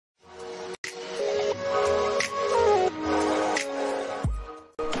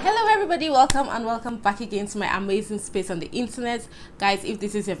everybody, welcome and welcome back again to my amazing space on the internet. Guys, if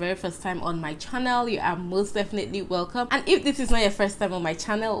this is your very first time on my channel, you are most definitely welcome, and if this is not your first time on my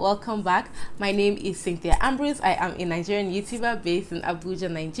channel, welcome back. My name is Cynthia Ambrose. I am a Nigerian YouTuber based in Abuja,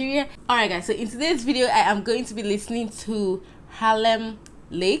 Nigeria. Alright guys, so in today's video I am going to be listening to HARLEM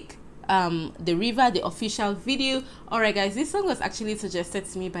Lake, the river, the official video. Alright guys, this song was actually suggested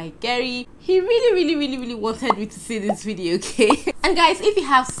to me by Gary. He really wanted me to see this video, okay? And guys, if you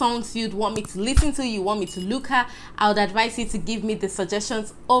have songs you'd want me to listen to, you want me to look at, I would advise you to give me the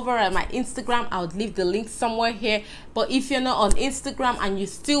suggestions over at my Instagram. I would leave the link somewhere here. But if you're not on Instagram and you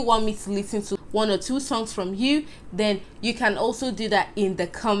still want me to listen to one or two songs from you, then you can also do that in the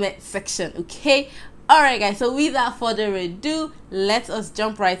comment section, okay? Alright guys, so without further ado, let us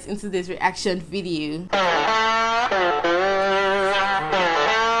jump right into this reaction video.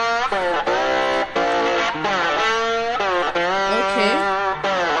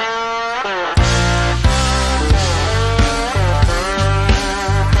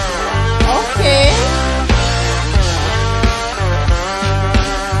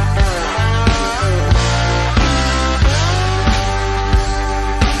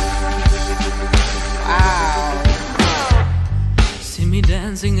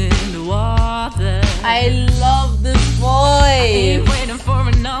 Dancing in the water, I love this voice. Ain't waiting for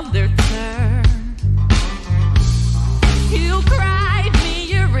another turn. You cried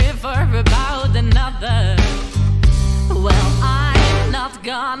me a river about another. Well, I'm not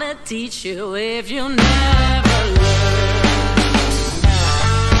gonna teach you if you never learn.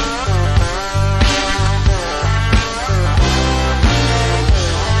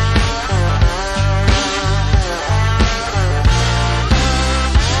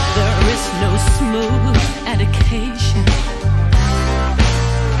 No smooth education.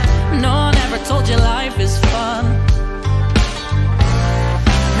 No one ever told you life is fun.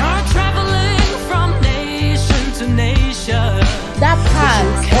 You're traveling from nation to nation. That part,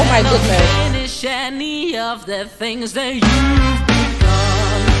 oh my goodness. Finish any of the things that you've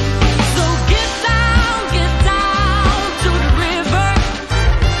begun. So get down to the river,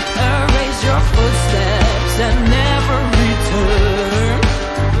 erase your footsteps and never return.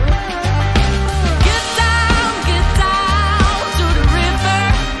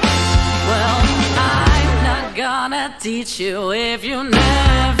 Teach you if you never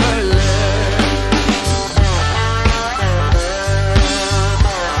learn.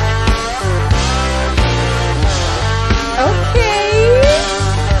 Okay.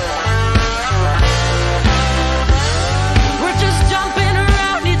 We're just jumping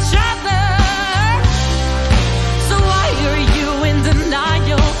around each other. So why are you in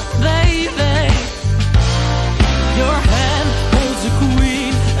denial, baby? Your hand holds a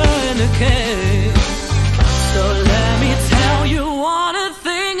queen and a king. So let me tell you one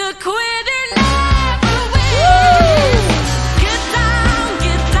thing, a quitter never wins. Get down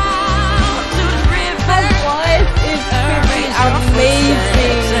to the river. Her voice is pretty amazing.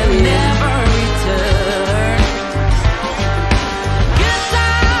 And never return. Get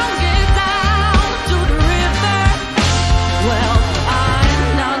down to the river. Well,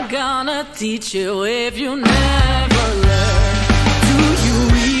 I'm not gonna teach you if you never learn. Do you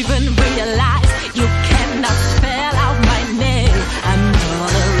even realize you cannot spell out my name? I'm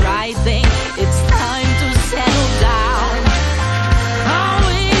gonna write things. It's time to settle down. Oh,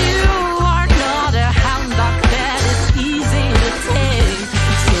 you are not a hound dog that is easy to tame.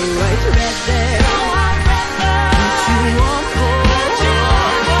 So right there, put you on board, so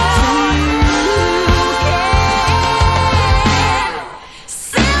you can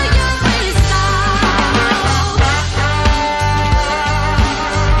sail your ways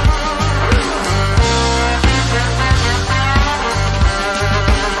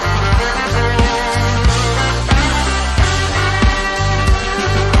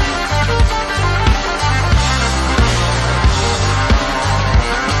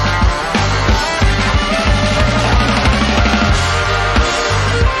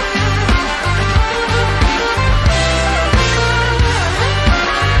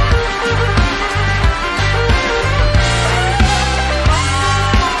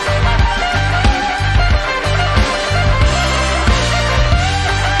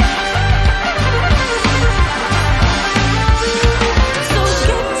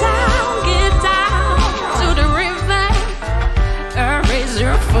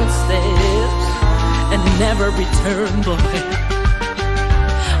never return, boy.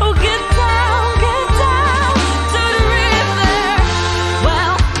 Oh, get down to the river.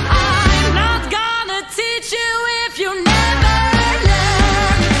 Well, I'm not gonna teach you if you never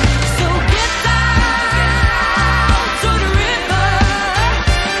learn. So get down to the river.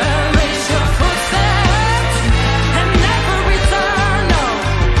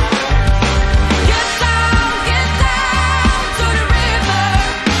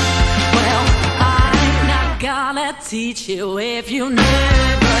 gonna teach you if you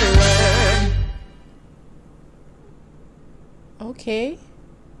never learn. Okay.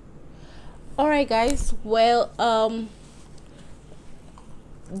 Alright guys, well,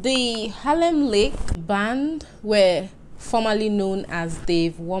 the Harlem Lake band were formerly known as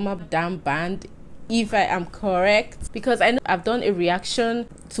Dave Warmer Dam Band, if I am correct, because I know I've done a reaction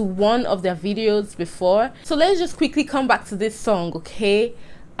to one of their videos before. So let's just quickly come back to this song, okay?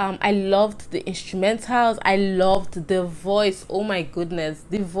 I loved the instrumentals. I loved the voice. Oh my goodness,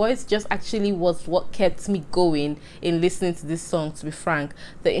 the voice just actually was what kept me going in listening to this song, to be frank.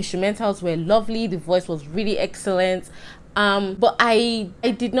 The instrumentals were lovely, the voice was really excellent. But I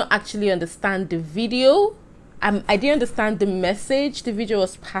did not actually understand the video. I didn't understand the message the video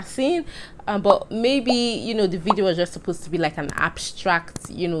was passing, but maybe, you know, the video was just supposed to be like an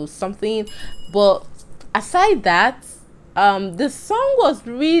abstract, you know, something. But aside that, the song was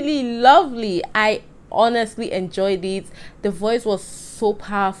really lovely. I honestly enjoyed it. The voice was so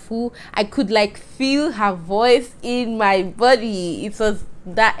powerful. I could like feel her voice in my body. It was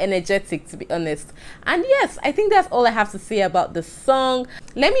that energetic, to be honest. And yes, I think that's all I have to say about the song.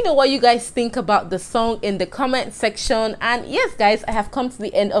 Let me know what you guys think about the song in the comment section. And yes guys, I have come to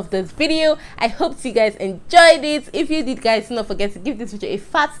the end of this video. I hope you guys enjoyed it. If you did guys, do not forget to give this video a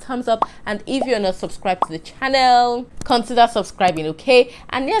fat thumbs up, and if you're not subscribed to the channel, consider subscribing, okay?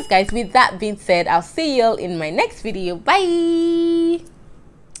 And yes guys, with that being said, I'll see you all in my next video. Bye.